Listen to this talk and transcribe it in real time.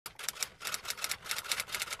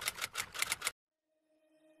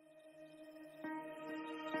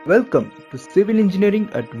Welcome to Civil Engineering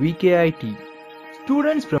at VKIT.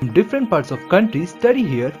 Students from different parts of country study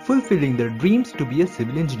here, fulfilling their dreams to be a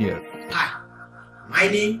civil engineer. Hi, my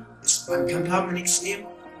name is Vivekananda.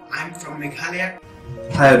 I'm from Meghalaya.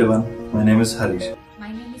 Hi everyone, my name is Harish.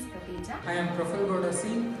 My name is Kateja. I am Profil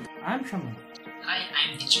Godasi. I am Shaman. Hi,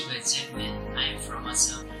 I am Dichuba. I am from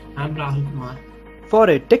Assam. I am Rahul Kumar. For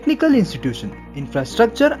a technical institution,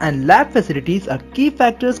 infrastructure and lab facilities are key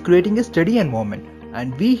factors creating a study environment,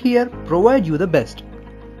 and we here provide you the best.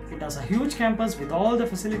 It has a huge campus with all the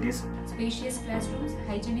facilities. Spacious classrooms,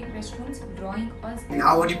 hygienic restrooms, drawing halls. In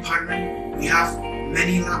our department, we have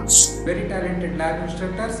many labs. Very talented lab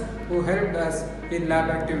instructors who helped us in lab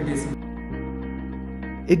activities.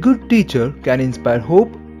 A good teacher can inspire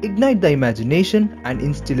hope, ignite the imagination, and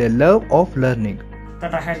instill a love of learning.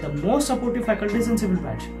 That I had the most supportive faculties in civil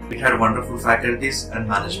branch. We had wonderful faculties and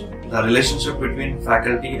management. The relationship between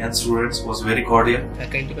faculty and students was very cordial.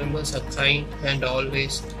 Faculty members are kind and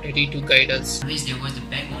always ready to guide us. Always they were the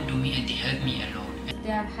backbone to me and they helped me a lot.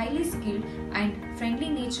 They are highly skilled and friendly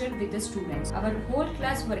natured with the students. Our whole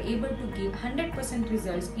class were able to give 100%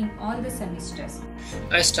 results in all the semesters.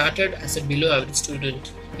 I started as a below average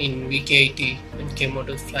student in VKIT and came out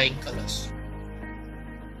with flying colors.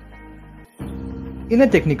 In a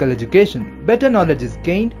technical education, better knowledge is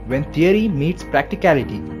gained when theory meets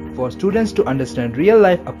practicality. For students to understand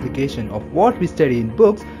real-life application of what we study in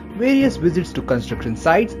books, various visits to construction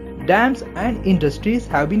sites, dams and industries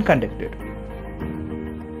have been conducted.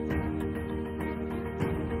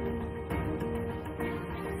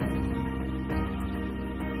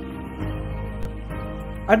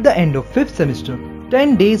 At the end of 5th semester,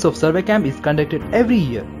 10 days of survey camp is conducted every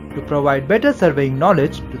year to provide better surveying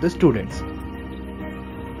knowledge to the students.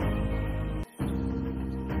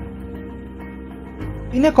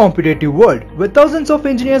 In a competitive world where thousands of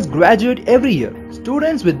engineers graduate every year,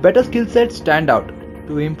 students with better skill sets stand out.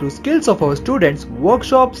 To improve skills of our students,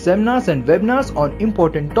 workshops, seminars and webinars on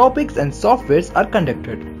important topics and softwares are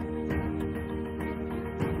conducted.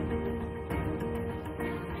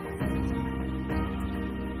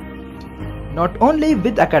 Not only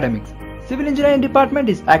with academics, Civil Engineering Department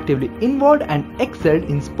is actively involved and excelled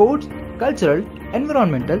in sports, cultural,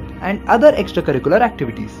 environmental and other extracurricular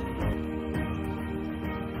activities.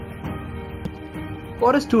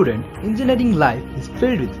 For a student, engineering life is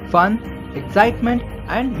filled with fun, excitement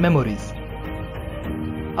and memories.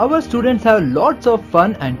 Our students have lots of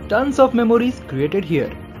fun and tons of memories created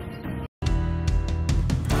here.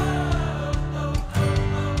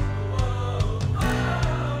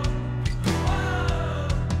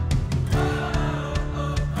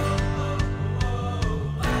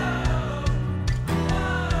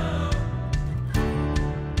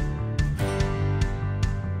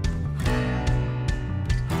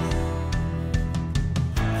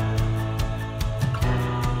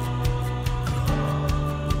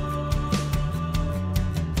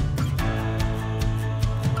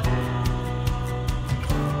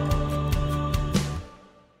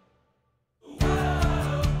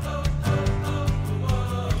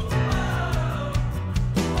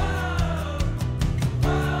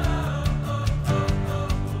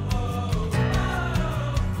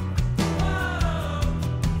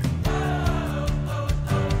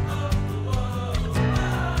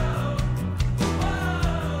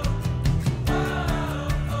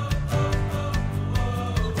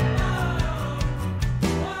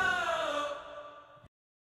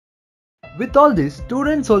 With all this,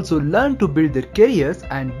 students also learn to build their careers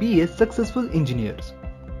and be as successful engineers.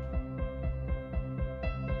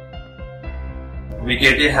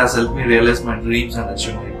 VKT has helped me realize my dreams and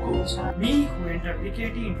achieve my goals. Me, who entered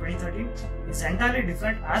VKT in 2013, is entirely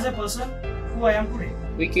different as a person who I am today.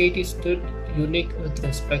 VKIT stood unique with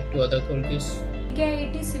respect to other colleges.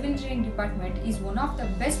 VKIT Civil Engineering Department is one of the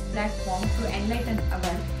best platforms to enlighten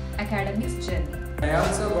our academic journey. I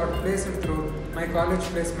also got placed through my college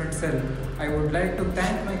placement cell. I would like to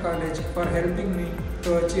thank my college for helping me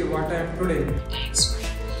to achieve what I am today. Thanks,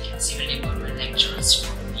 Civil Department lecturers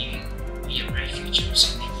for giving me a bright future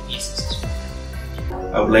so many be successful.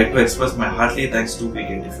 I would like to express my hearty thanks to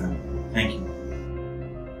VKT family. Thank you.